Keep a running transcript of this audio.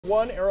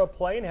One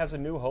airplane has a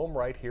new home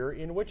right here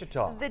in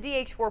Wichita. The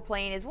DH-4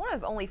 plane is one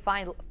of only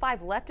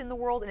five left in the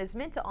world and is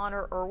meant to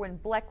honor Erwin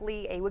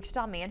Bleckley, a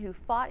Wichita man who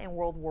fought in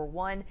World War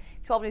I.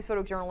 12 News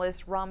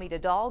photojournalist Rami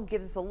Dadal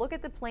gives us a look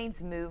at the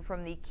plane's move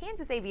from the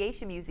Kansas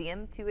Aviation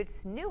Museum to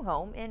its new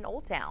home in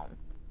Old Town.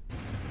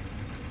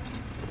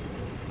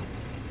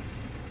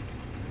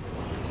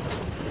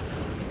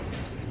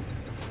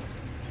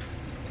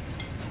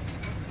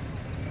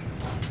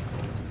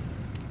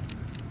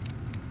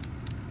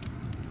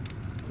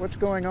 What's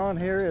going on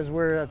here is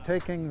we're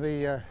taking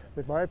the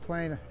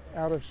biplane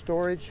out of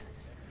storage,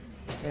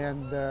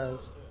 and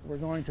we're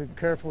going to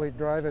carefully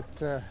drive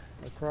it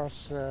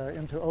across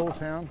into Old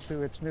Town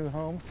to its new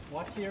home.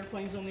 Watch the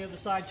airplanes on the other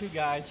side too,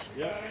 guys.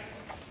 Yep,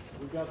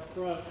 we got the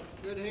front.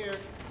 Good here.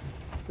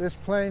 This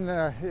plane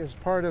is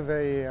part of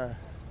a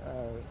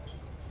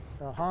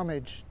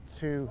homage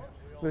to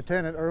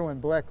Lieutenant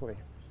Erwin Bleckley,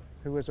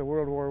 who was a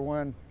World War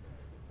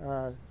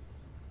I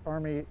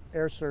Army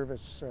Air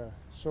Service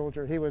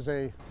soldier. He was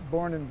a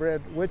born and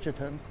bred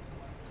Wichitan,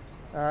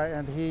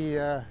 and he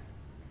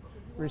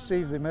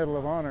received the Medal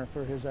of Honor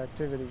for his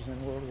activities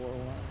in World War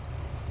I.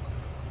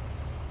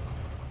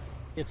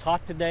 It's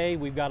hot today.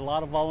 We've got a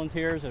lot of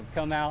volunteers that have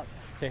come out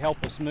to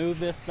help us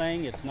move this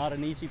thing. It's not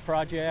an easy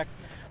project,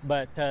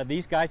 but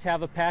these guys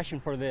have a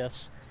passion for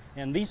this.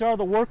 And these are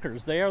the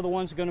workers. They are the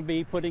ones going to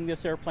be putting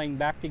this airplane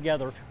back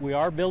together. We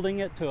are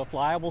building it to a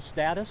flyable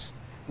status.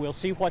 We'll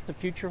see what the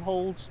future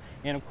holds,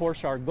 and of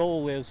course our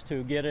goal is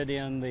to get it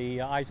in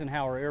the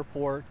Eisenhower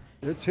Airport.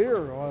 It's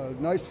here, a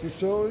nice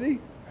facility.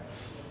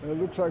 It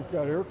looks like it's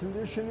got air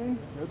conditioning,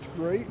 that's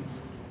great.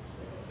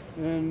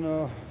 And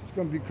it's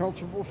going to be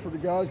comfortable for the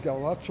guys, got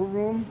lots of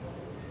room.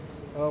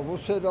 We'll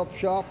set up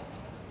shop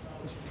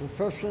as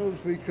professional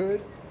as we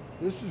could.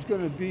 This is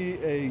going to be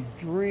a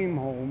dream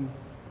home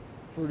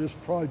for this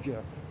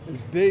project. As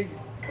big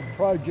a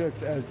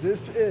project as this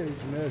is,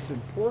 and as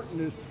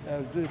important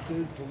as this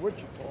is to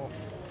Wichita,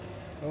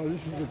 this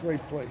is a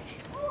great place.